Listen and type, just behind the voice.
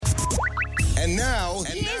And now,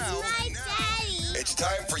 Here's my daddy. it's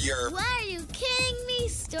time for your Why are you kidding me?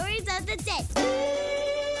 Stories of the day.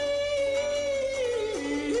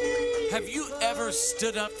 Have you ever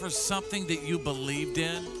stood up for something that you believed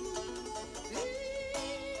in?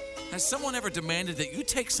 Has someone ever demanded that you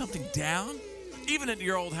take something down, even at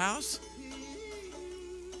your old house?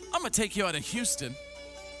 I'm going to take you out of Houston.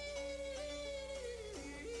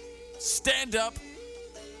 Stand up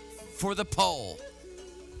for the pole.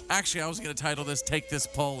 Actually, I was going to title this, Take This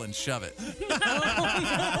Pole and Shove It.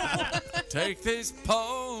 Take this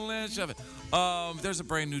pole and shove it. There's a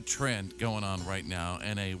brand new trend going on right now,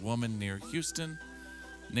 and a woman near Houston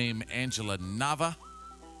named Angela Nava,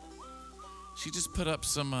 she just put up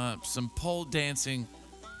some pole dancing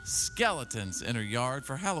skeletons in her yard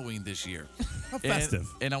for Halloween this year. How festive.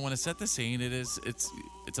 And I want to set the scene.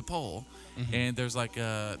 It's a pole, and there's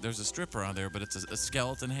a stripper on there, but it's a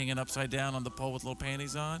skeleton hanging upside down on the pole with little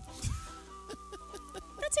panties on.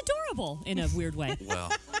 That's adorable in a weird way. Well,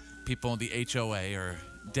 people in the HOA are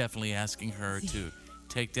definitely asking her to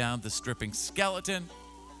take down the stripping skeleton.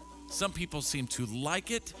 Some people seem to like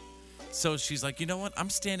it. So she's like, you know what? I'm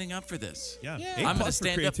standing up for this. Yeah. I'm going to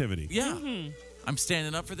stand stand up. Creativity. Up. Yeah. I'm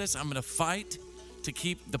standing up for this. I'm going to fight to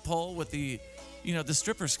keep the pole with the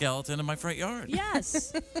stripper skeleton in my front yard.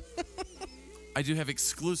 Yes. I do have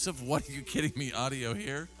exclusive What Are You Kidding Me audio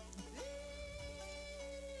here.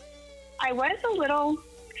 I was a little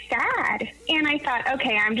sad, and I thought,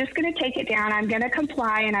 okay, I'm just going to take it down. I'm going to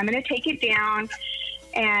comply, and I'm going to take it down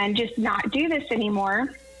and just not do this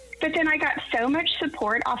anymore. But then I got so much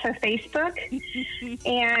support off of Facebook,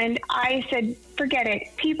 and I said, forget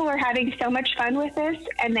it. People are having so much fun with this,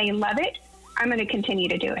 and they love it. I'm going to continue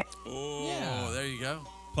to do it. Oh, There you go.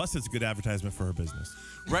 Plus, it's a good advertisement for her business.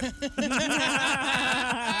 Right.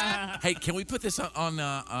 Hey, can we put this on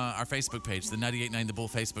our Facebook page, the 98.9 The Bull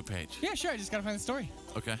Facebook page? Yeah, sure. I just got to find the story.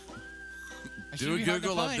 Okay. I Do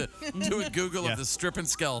a Google of the stripping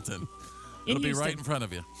skeleton. It'll be right in front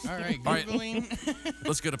of you. All right, All right. Googling.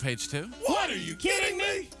 Let's go to page 2. What are you kidding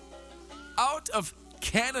me? Out of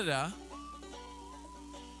Canada,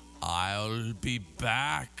 I'll be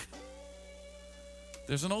back.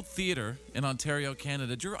 There's an old theater in Ontario,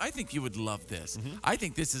 Canada. Drew, I think you would love this. I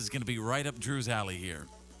think this is going to be right up Drew's alley here.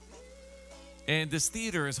 And this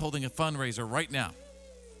theater is holding a fundraiser right now.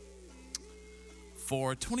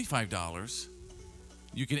 For $25,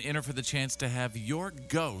 you can enter for the chance to have your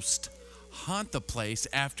ghost haunt the place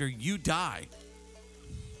after you die.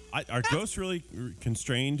 Are ghosts really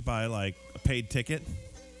constrained by, like, a paid ticket?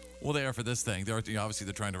 Well, they are for this thing. Obviously,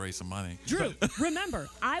 they're trying to raise some money. Drew, remember,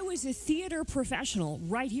 I was a theater professional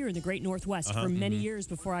right here in the Great Northwest for many years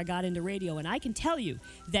before I got into radio, and I can tell you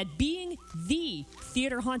that being the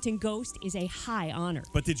theater haunting ghost is a high honor.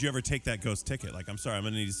 But did you ever take that ghost ticket? Like, I'm sorry, I'm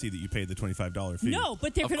going to need to see that you paid the $25 fee. No,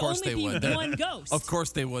 but there Of could course only they be would. one ghost. Of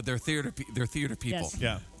course they would. They're theater people. Yes.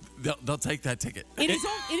 Yeah. They'll take that ticket. It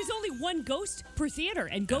is only one ghost per theater,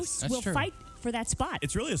 and ghosts will fight for that spot.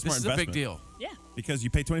 It's really a smart This is investment. a big deal. Yeah. Because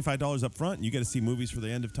you pay $25 up front and you get to see movies for the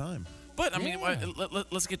end of time. But, I mean,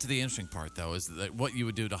 let's get to the interesting part, though, is that what you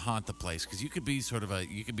would do to haunt the place. Because you could be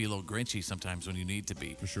you could be a little Grinchy sometimes when you need to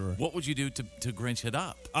be. For sure. What would you do to Grinch it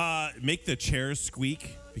up? Make the chairs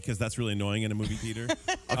squeak, because that's really annoying in a movie theater.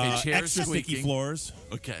 Okay, chairs extra squeaking. sticky floors.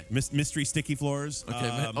 Okay. Mystery sticky floors.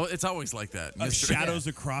 Okay. It's always like that. Shadows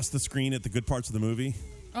across the screen at the good parts of the movie.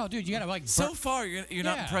 Oh, dude, you got to, like... So far, you're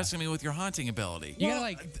not impressing me with your haunting ability. You got to,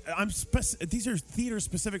 like... These are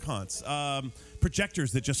theater-specific haunts.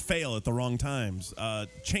 Projectors that just fail at the wrong times.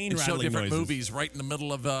 Chain show rattling different noises. movies right in the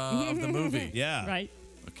middle of the movie. Yeah. Right.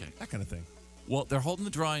 Okay. That kind of thing. Well, they're holding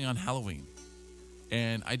the drawing on Halloween.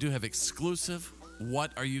 And I do have exclusive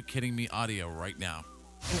What Are You Kidding Me audio right now.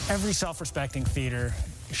 Every self-respecting theater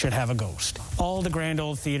should have a ghost. All the grand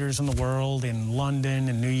old theaters in the world, in London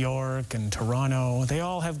and New York and Toronto, they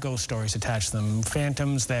all have ghost stories attached to them.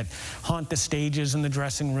 Phantoms that haunt the stages and the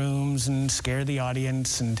dressing rooms and scare the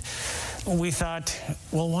audience. And we thought,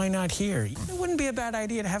 well, why not here? It wouldn't be a bad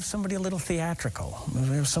idea to have somebody a little theatrical.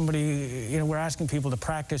 If somebody, we're asking people to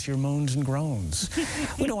practice your moans and groans.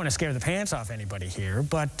 We don't want to scare the pants off anybody here,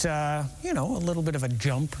 but, a little bit of a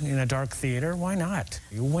jump in a dark theater, why not?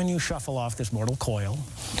 When you shuffle off this mortal coil,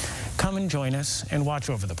 come and join us and watch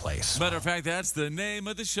over the place. Matter of fact, that's the name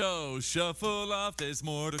of the show. Shuffle off this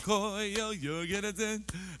mortal coil, you're gonna dance.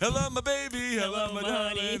 Hello, my baby. Hello, my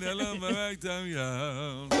darling. Hello, my ragtime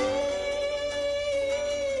young.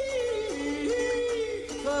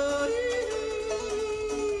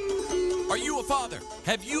 Are you a father?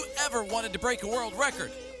 Have you ever wanted to break a world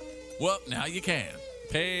record? Well, now you can.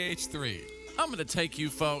 Page 3. I'm going to take you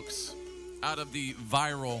folks out of the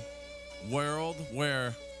viral world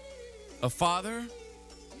where a father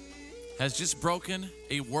has just broken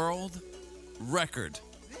a world record.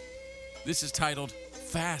 This is titled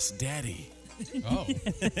Fast Daddy. Oh.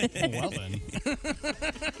 Well then.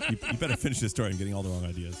 You better finish this story. I'm getting all the wrong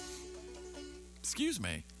ideas. Excuse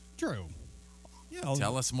me. Drew. Yeah,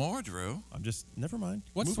 Tell us more, Drew. I'm just never mind.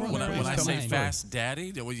 What's Move on. wrong When I say Fast Fast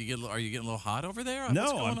Daddy, are you getting a little hot over there? What's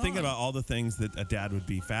No, going I'm thinking on? about all the things that a dad would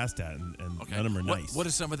be fast at, and Okay. none of them are nice. What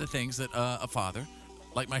are some of the things that a father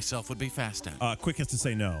like myself would be fast at? Quickest to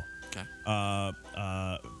say no. Okay.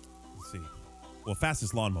 Let's see. Well,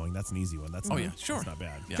 fastest lawn mowing. That's an easy one. That's Oh, not, yeah, sure. That's not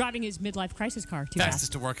bad. Yeah. Driving his midlife crisis car too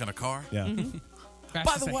Fastest to work on a car. Yeah. By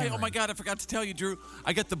Fastest the at way, oh hammering. my God, I forgot to tell you, Drew.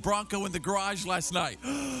 I got the Bronco in the garage last night.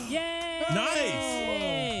 Yay!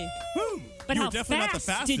 Nice. Woo. But you how were definitely not the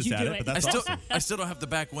fast did fastest you at do it, it? but that's awesome. I still don't have the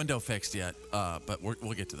back window fixed yet, but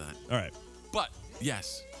we'll get to that. All right. But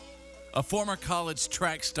yes, a former college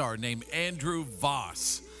track star named Andrew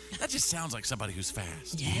Voss. That just sounds like somebody who's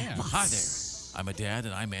fast. Yeah. Hi there. I'm a dad,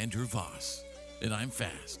 and I'm Andrew Voss, and I'm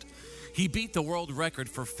fast. He beat the world record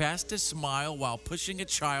for fastest smile while pushing a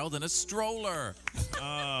child in a stroller. Oh.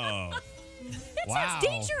 Wow. Sounds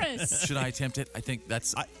dangerous. Should I attempt it? I think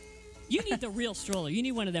that's. You need the real stroller. You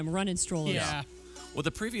need one of them running strollers. Yeah. Well,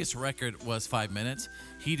 the previous record was 5 minutes.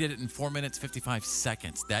 He did it in 4 minutes, 55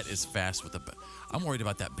 seconds. That is fast with I'm worried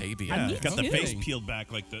about that baby. Yeah, Me got the too. face peeled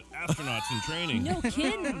back like the astronauts in training. No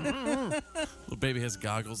kidding. Little baby has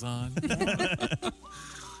goggles on.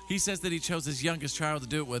 He says that he chose his youngest child to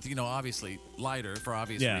do it with, obviously lighter for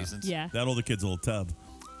obvious Yeah. reasons. Yeah. That older kid's a little tub.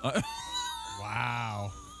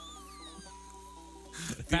 Wow.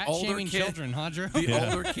 The Fat older shaming kid- children, huh, Drew? The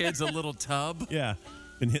Yeah. older kid's a little tub. Yeah.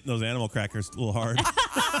 Been hitting those animal crackers a little hard.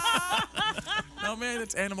 Oh, man,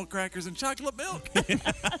 it's animal crackers and chocolate milk.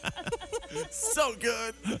 So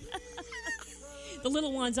good. The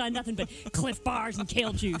little one's on nothing but Cliff Bars and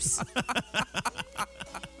kale juice.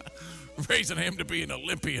 Raising him to be an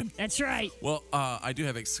Olympian. That's right. Well, I do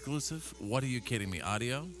have exclusive. What are you kidding me?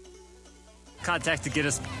 Audio. Contacted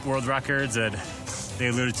Guinness World Records, and they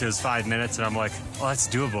alluded to his 5 minutes, and I'm like, well, that's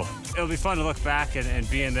doable. It'll be fun to look back and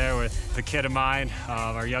being there with a kid of mine,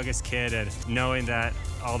 our youngest kid, and knowing that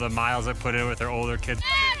all the miles I put in with our older kid.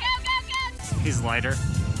 He's lighter.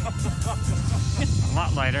 A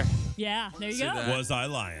lot lighter. Yeah, there you See go. that? Was I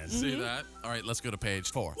lying? See that? All right, let's go to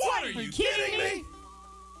page 4. What are you kidding me?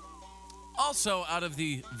 Also, out of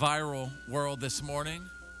the viral world this morning,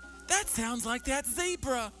 that sounds like that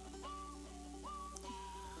zebra.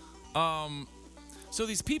 So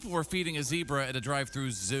these people were feeding a zebra at a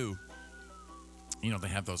drive-through zoo. They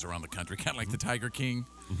have those around the country, kind of like the Tiger King.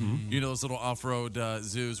 Those little off-road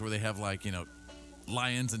zoos where they have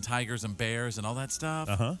lions and tigers and bears and all that stuff.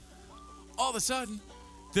 Uh-huh. All of a sudden,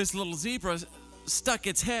 this little zebra stuck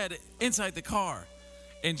its head inside the car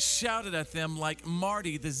and shouted at them like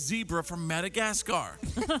Marty the Zebra from Madagascar.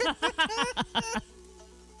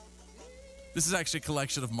 This is actually a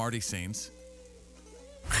collection of Marty scenes.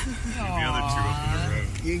 The other two up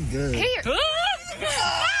in the road. You're good.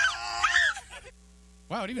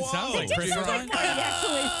 Wow, it even sounds like Did Chris you hear Rock. that?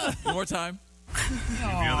 Actually. One more time. The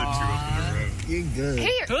other two up in the road.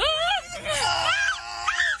 You're good.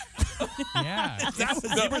 Yeah. That's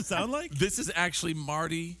what zebras sound like? This is actually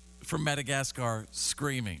Marty from Madagascar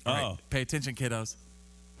screaming. All right, pay attention, kiddos.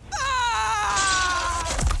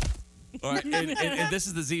 All right, and this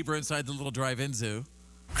is the zebra inside the little drive-in zoo.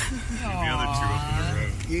 The other two up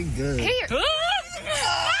in the road. You're good.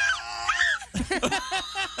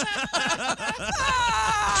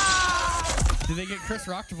 Did they get Chris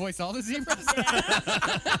Rock to voice all the zebras?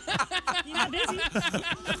 You not busy?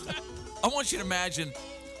 I want you to imagine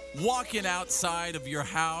walking outside of your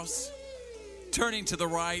house, turning to the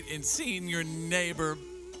right, and seeing your neighbor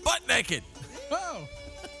butt naked. Oh,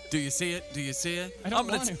 Do you see it? Do you see it? I don't I'm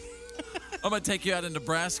gonna want to. I'm going to take you out in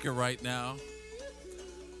Nebraska right now.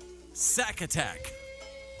 Sack attack.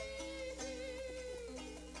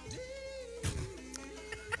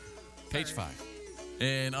 Page 5.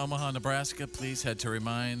 In Omaha, Nebraska, police had to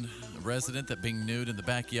remind a resident that being nude in the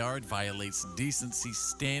backyard violates decency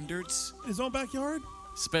standards, His own backyard?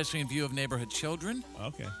 especially in view of neighborhood children.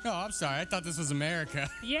 Okay. Oh, I'm sorry. I thought this was America.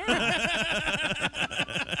 Yeah.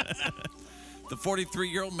 The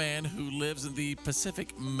 43-year-old man who lives in the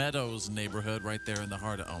Pacific Meadows neighborhood right there in the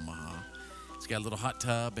heart of Omaha. He's got a little hot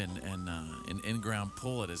tub and an in-ground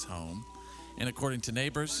pool at his home. And according to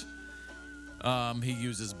neighbors, he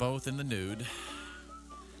uses both in the nude.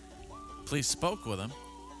 Police spoke with him,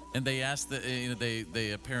 and they asked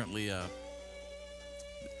they apparently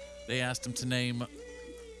they asked him to name,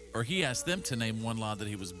 or he asked them to name one law that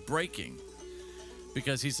he was breaking.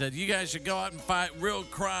 because he said, you guys should go out and fight real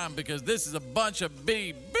crime because this is a bunch of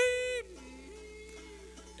beep.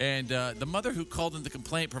 And the mother who called in the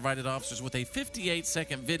complaint provided officers with a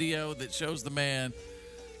 58-second video that shows the man,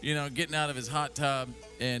 getting out of his hot tub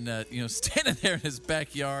and, standing there in his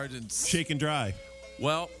backyard and shake and dry.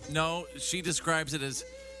 Well, no, she describes it as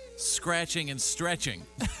scratching and stretching.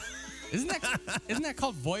 Isn't that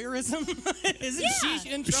called voyeurism? Isn't she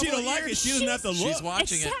in trouble? She don't like it. She doesn't have to look. She's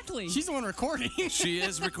watching Exactly. She's the one recording. it. She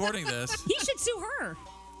is recording this. He should sue her.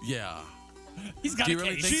 Yeah. He's got Do a you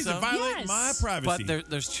really case. think She's so? violating Yes. my privacy. But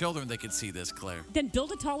there's children that could see this, Claire. Then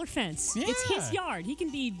build a taller fence. Yeah. It's his yard. He can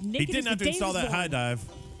be he naked didn't as have the to day install was that born. high dive.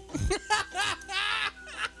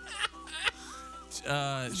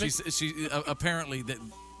 She apparently that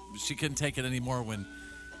she couldn't take it anymore when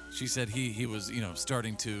she said he was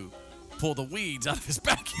starting to pull the weeds out of his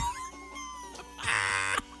backyard.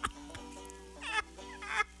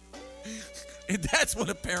 And that's what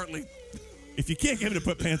apparently. If you can't get him to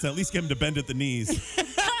put pants on, at least get him to bend at the knees.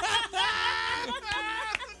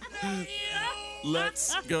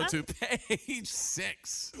 Let's go to page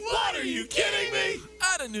 6. What, are you kidding me?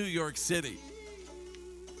 Out of New York City.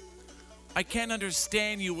 I can't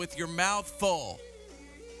understand you with your mouth full.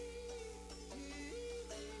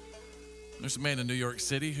 There's a man in New York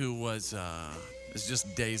City who was, it's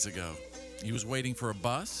just days ago. He was waiting for a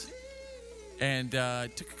bus and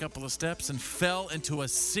took a couple of steps and fell into a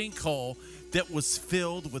sinkhole that was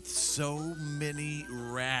filled with so many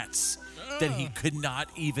rats that he could not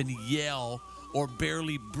even yell or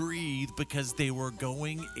barely breathe because they were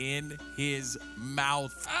going in his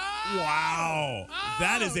mouth. Wow.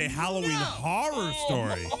 That is a Halloween horror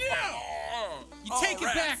story. You take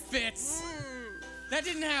it back, Fitz. That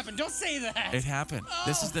didn't happen. Don't say that. It happened.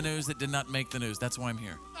 This is the news that did not make the news. That's why I'm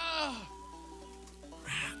here.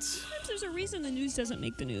 Rats. Sometimes there's a reason the news doesn't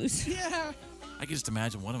make the news. Yeah. I can just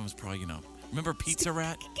imagine one of them is probably, remember Pizza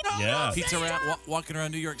Rat? Yeah. Pizza Rat walking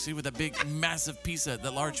around New York City with a big, massive pizza,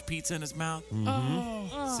 that large pizza in his mouth.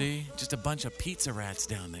 Oh. See? Just a bunch of pizza rats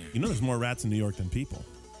down there. There's more rats in New York than people.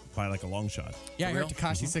 By like a long shot. Yeah, I For heard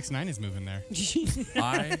real? Tekashi 6ix9ine is moving there.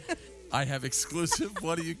 I have exclusive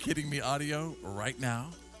What Are You Kidding Me audio right now.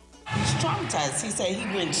 He's traumatized. He said he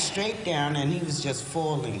went straight down and he was just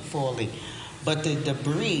falling. But the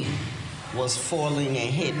debris was falling and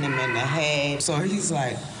hitting him in the head. So he's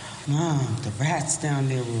like, Mom, the rats down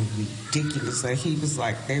there were ridiculous. Like he was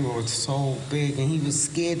like, they were so big and he was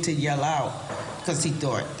scared to yell out because he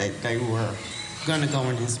thought that they were gonna go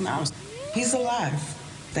in his mouth. He's alive.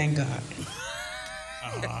 Thank God.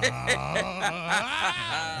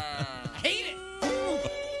 Hate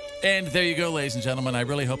it. And there you go, ladies and gentlemen. I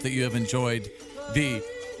really hope that you have enjoyed the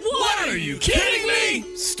What Are You Kidding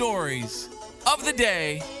Me? Stories of the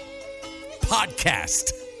Day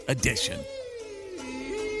podcast edition.